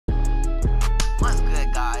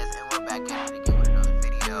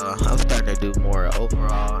I'm starting to do more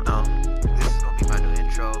overall. This is gonna be my new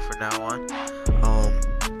intro for now on. Fuck.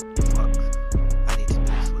 I need to do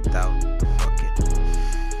this without the fucking me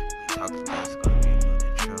talking about it's gonna be a new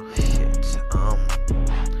intro. Shit.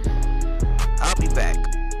 I'll be back.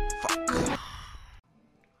 Fuck.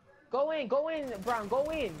 Go in, Brown, go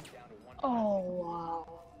in. Oh wow.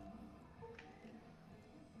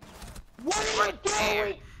 What are you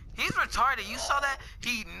doing? He's retarded. You saw that?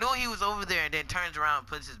 He knew he was over there and then turns around and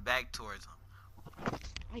puts his back towards him.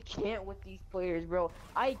 I can't with these players, bro.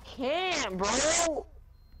 I can't, bro.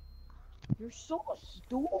 You're so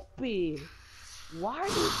stupid. Why are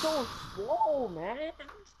you so slow, man?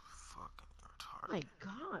 Fucking retarded. My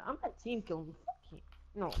God, I'm not team killing. Fucking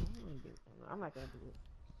no, I'm not gonna do it.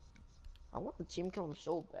 I want to team kill him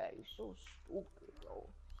so bad. You're so stupid, bro.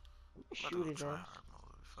 I'm gonna shoot his ass.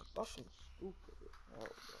 Fucking stupid as hell,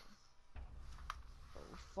 bro. Bro,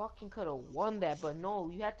 we fucking could have won that, but no,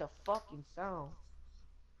 you had to fucking sound.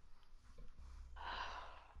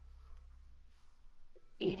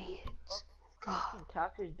 Idiots. Fucking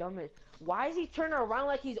Tucker's dumb as. Why is he turning around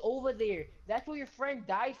like he's over there? That's where your friend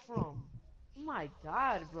died from. Oh my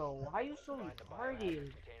God, bro. Why are you so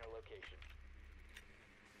retarded?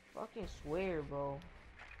 Fucking swear, bro.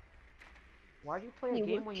 Why do you play a Hey,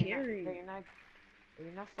 game what when carry?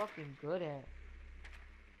 you're not fucking good at?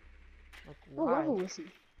 Like What why? level is he?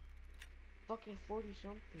 Fucking 40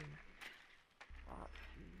 something. Fuck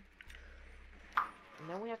you. And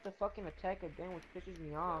then we have to fucking attack again, which pisses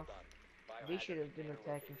me off. They should have been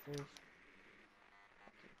attacking first.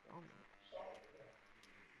 Fucking dumbass.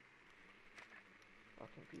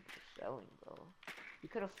 Fucking people selling, bro. You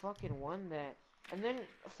could have fucking won that. And then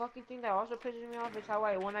a fucking thing that also pisses me off is how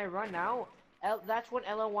when I run out, that's when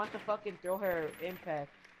Ella wants to fucking throw her impact.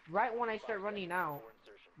 Right when I start running out.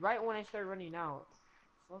 Right when I start running out.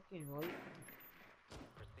 Fucking late.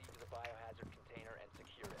 Proceed to the biohazard container and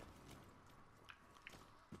secure it.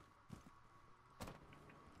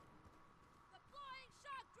 Deploying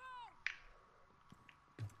shock drone!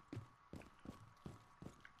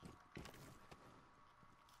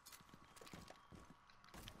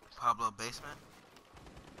 Pablo basement.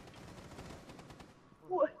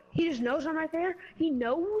 What? He just knows I'm right there? He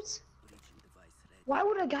knows? Why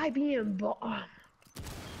would a guy be in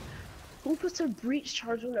Who puts a breach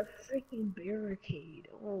charge on a freaking barricade?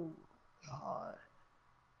 Oh God.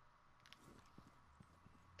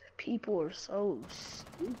 People are so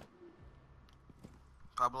stupid.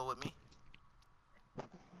 Pablo with me.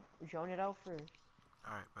 Zone it out first.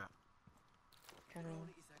 Alright, bet. Trying to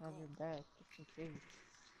have your back, just in case.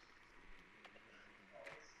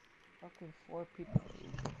 Fucking 4 people.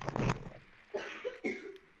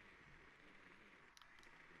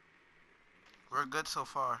 We're good so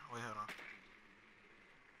far. Wait, hold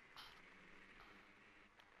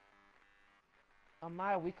on.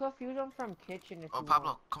 Amaya, we could fuse them from kitchen if Oh, you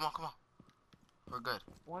Pablo, want. come on, come on. We're good.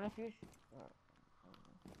 Wanna fuse?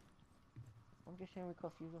 I'm just saying we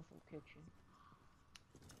could fuse them from kitchen.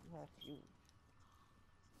 We have fuse.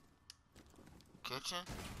 Kitchen?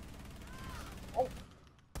 Oh!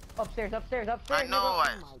 Upstairs, upstairs, upstairs! I know, Oh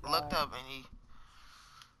I my God. looked up and he...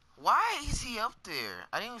 Why is he up there?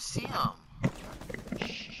 I didn't even see him.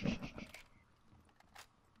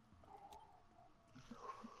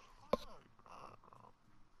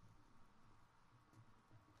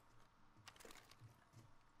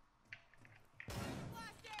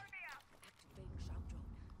 Blast area! Activating shock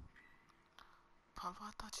drone. Pablo,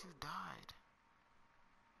 I thought you died.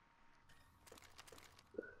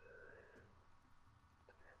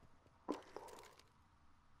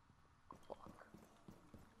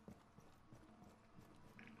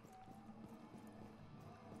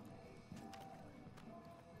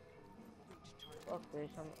 Fuck this,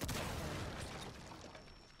 I can't.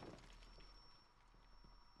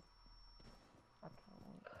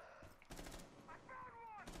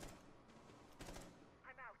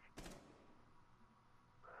 I'm out.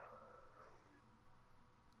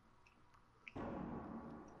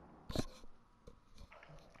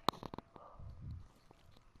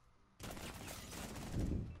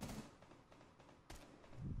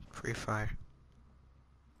 Free fire.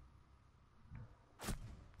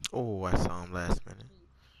 Oh, I saw him last minute.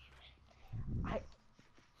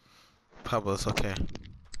 Pablo, it's okay.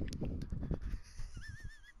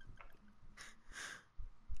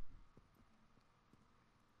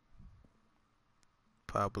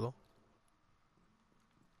 Pablo.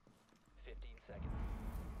 15 seconds.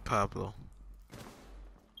 Pablo.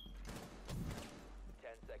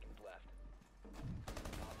 10 seconds left.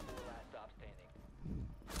 Op 4 last stop standing.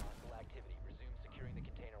 Hostile activity. Resume securing the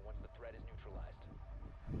container once the threat is neutralized.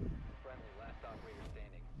 Friendly last operator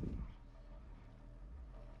standing.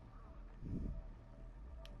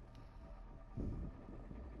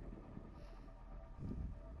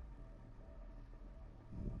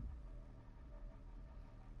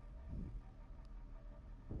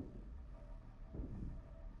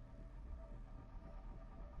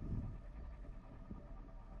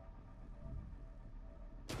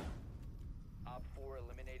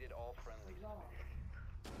 eliminated all friendlies.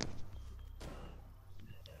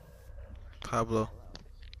 Pablo,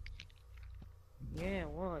 Yeah,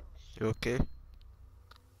 what? you okay?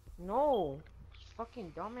 No.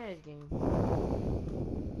 Fucking dumbass game.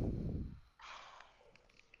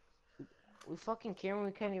 We fucking care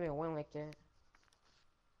we can't even win like that.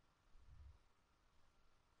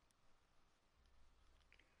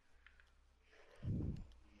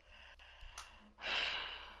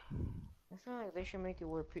 I feel like they should make it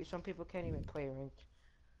where some people can't even play ranked.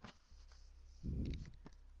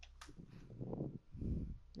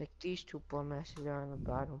 Like these two bum-asses are on the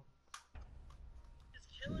bottom.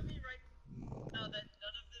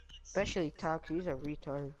 Especially Tox, he's a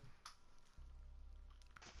retard.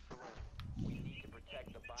 We need to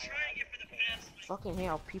protect the biohazard container. Fucking hate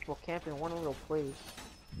how people camp in one little place.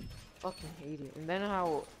 Fucking hate it. And then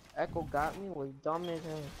how Echo got me was dumb as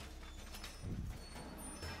hell.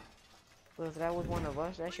 But if that was one of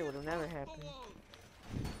us, that shit would have never happened.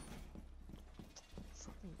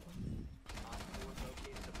 Fucking dumb. Op 4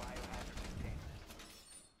 located the biohazard container.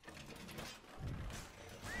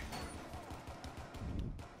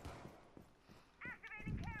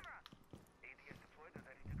 Activating camera. ADS deployed and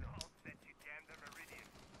ready to go. Set you jammed the meridian.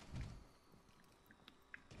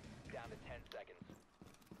 Down to 10 seconds.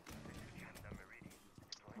 Set you jammed the meridian.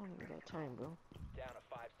 I don't even got time, bro. Down to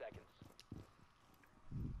 5 seconds.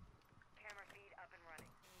 Camera feed up and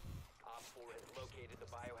running. Op 4 has located the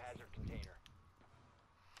biohazard container.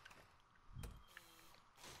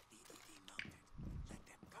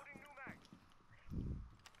 Loading new mag.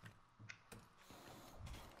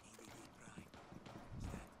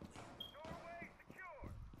 Doorway secure.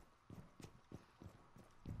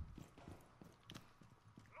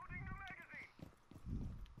 Loading new magazine.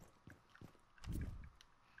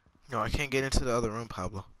 No, I can't get into the other room,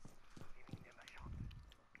 Pablo. Giving them a shot.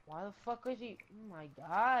 Why the fuck is he? Oh my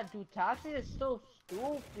god, dude, Toxic is so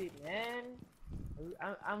stupid, man.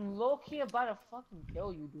 I'm low key about to fucking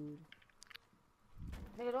kill you, dude.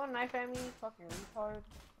 Nigga, don't knife at me, fucking retard.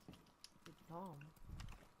 You're dumb.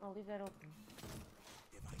 Oh, leave that open.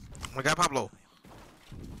 Oh my god, Pablo.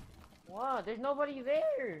 What? There's nobody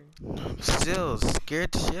there. I'm still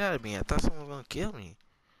scared the shit out of me. I thought someone was gonna kill me.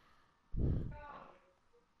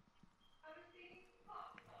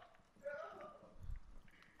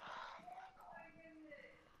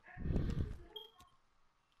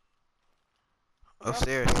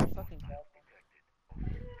 Upstairs. Fucking trash.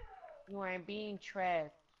 You ain't being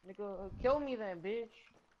trash. Nigga, kill me then, bitch.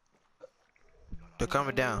 They're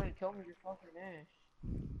coming You down. wanna kill me, you're fucking ass.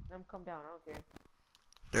 Let them come down, I don't care.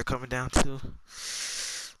 They're coming down too.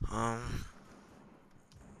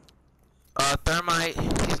 Thermite,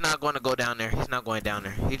 he's not going to go down there. He's not going down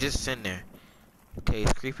there. He's just sitting there. Okay,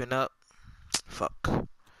 he's creeping up. Fuck.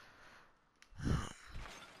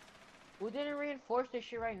 Who didn't reinforce this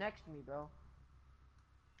shit right next to me, bro?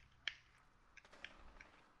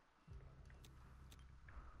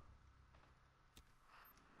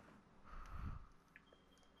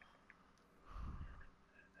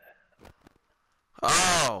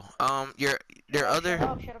 Oh, your other. Shut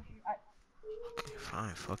up, shut up. Okay,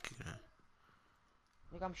 fine. Fuck you then.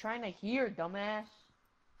 Like, I'm trying to hear, dumbass.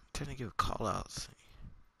 Trying to give call outs.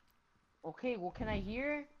 Okay, well, can I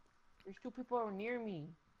hear? There's two people who are near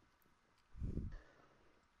me.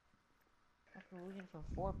 Fucking losing from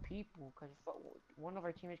 4 people, cause one of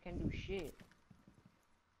our teammates can't do shit.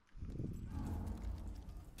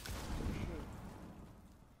 Shit.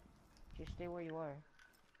 Just stay where you are.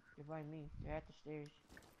 You're by me. You're at the stairs.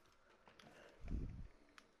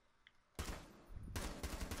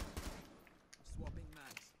 Swapping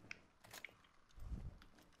mags.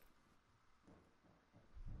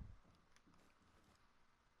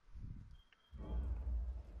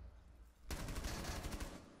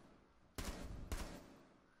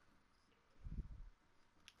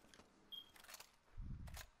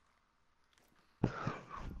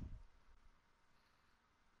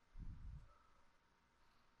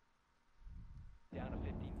 Down to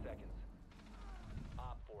 15 seconds.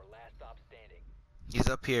 Op 4, last stop standing. He's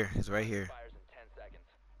up here. He's right here. Fires in 10 seconds.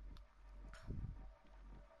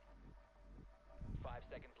 5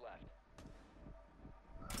 seconds left.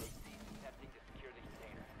 They cease attempting to secure the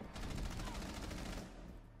container.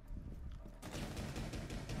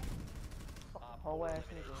 Op 4 Whole ass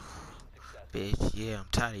eliminated. nigga. Mission successful. Bitch, yeah, I'm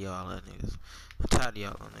tired of y'all little niggas. I'm tired of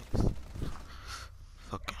y'all little niggas.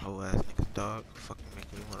 Fucking whole ass niggas, dog. Fucking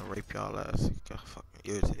making me wanna rape y'all ass. You got fucking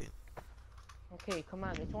irritated. Okay, come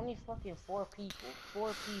on. It's only fucking 4 people.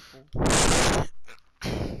 4 people.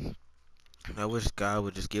 I wish God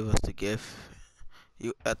would just give us the gift.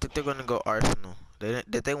 I think they're gonna go Arsenal.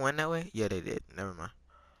 Did they win that way? Yeah, they did. Never mind.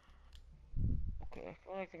 I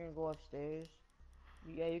feel like they're gonna go upstairs.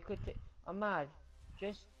 Yeah, you could take. Ahmad,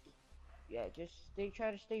 just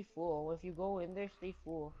try to stay full. If you go in there, stay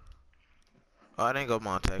full. Oh, I didn't go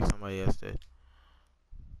Montague. Somebody else did.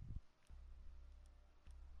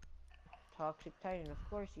 Toxic Titan, of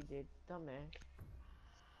course he did. Dumbass.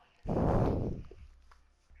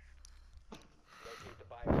 Locate the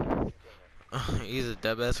biohazard container. He's a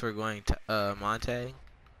dumbass for going to Montague.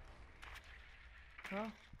 Huh?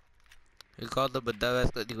 He called up a dumbass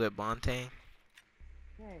because he went Montague.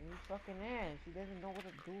 Yeah, he's fucking ass. He doesn't know what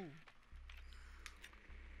to do.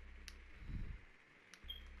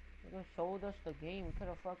 He done sold us the game. We could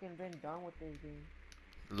have fucking been done with this game.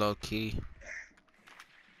 Low key.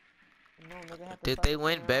 No, nigga have to Did start they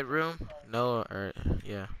win playing bedroom? No, or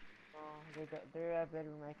yeah. they're at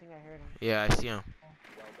bedroom. I think I heard him. Yeah, I see him.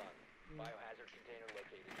 Well done. Biohazard container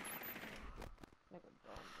located. Nigga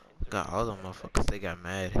dumb, bro. Got all them motherfuckers. They got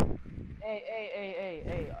mad.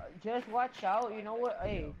 Hey. Just watch out. You know what?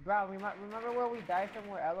 Hey, bro, remember where we died from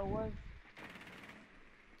where Ella was?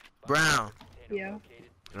 Brown. Yeah.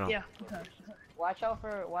 No. Yeah. Okay. Watch out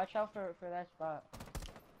for that spot.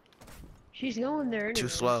 She's going there anyway. Too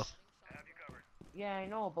slow. Yeah, I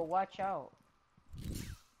know, but watch out.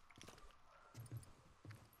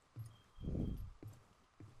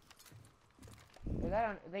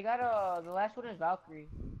 They got the last one is Valkyrie.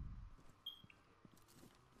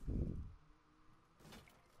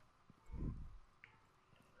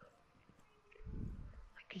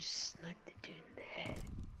 I could snipe the dude in the head.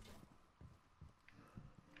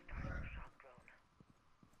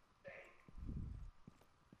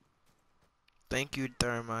 Thank you,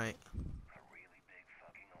 Thermite.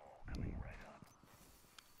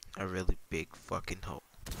 A really big fucking hole.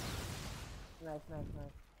 Nice.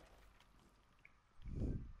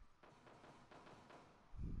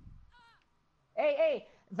 Hey,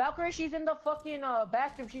 Valkyrie, she's in the fucking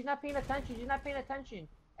bathroom. She's not paying attention.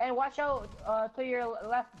 And watch out to your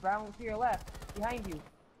left, Brown, to your left, behind you.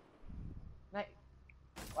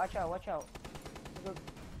 Watch out. Hostile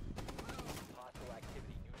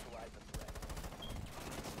activity. Neutralize the threat.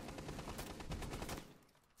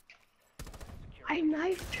 I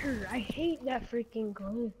knifed her. I hate that freaking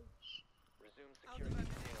gun. Resume securing the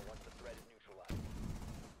container once the threat is neutralized.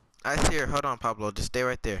 I see her. Hold on, Pablo. Just stay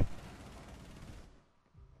right there.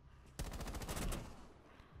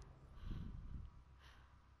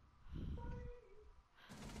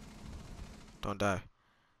 Don't die.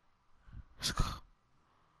 Let's go.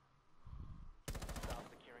 Stop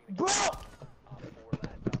securing the Bro! Op 4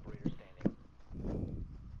 last operator standing.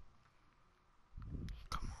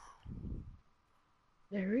 Come on.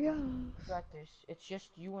 There we go. You got this. It's just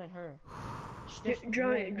you and her.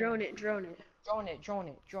 Drone it. Drone it.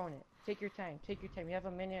 Take your time. You have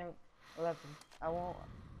a minute and 11. I won't.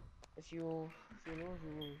 If you lose,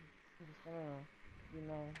 you lose. I'm just gonna be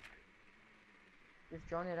mad. Just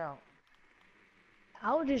drone it out.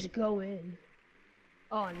 I'll just go in.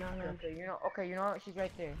 Oh no. Okay, you know what? She's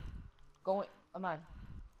right there. Go in, Ahmad.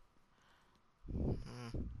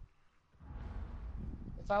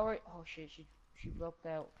 If I were, oh shit, she broke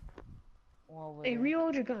that wall over Hey, there.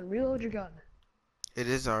 reload your gun. It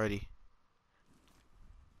is already.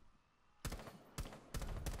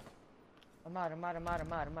 Ahmad.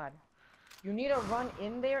 You need to run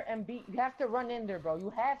in there and you have to run in there, bro. You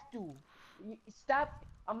have to. Stop,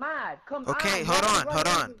 Ahmad. Come on. Okay, you hold have to on. run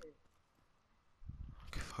in there.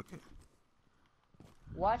 Okay, fuck it.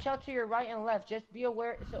 Watch out to your right and left. Just be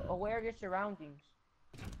aware of your surroundings.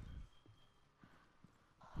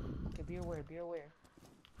 Okay, be aware.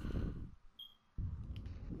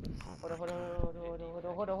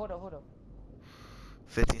 Hold on.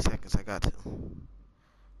 15 seconds. I got to.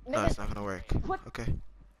 No, Nigga, it's not gonna work. what? Okay.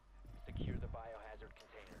 Secure the biohazard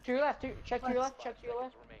container. To your left. Check to your left. 5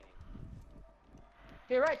 seconds remaining.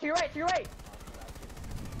 To your right. Securing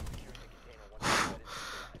the container once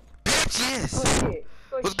the threat is neutralized. Bitches!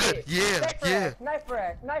 Good What's good? shit. Yeah. Sniper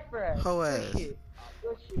ass. Hoe Good ass. shit.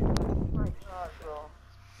 Oh my god, bro.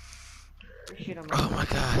 Good shit, Oh my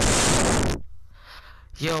god.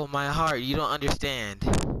 Yo, my heart, you don't understand.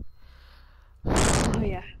 Oh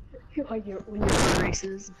yeah. when you're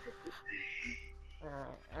races.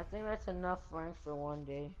 I think that's enough rank for one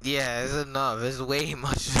day. Yeah, it's enough. It's way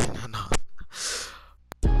much than enough.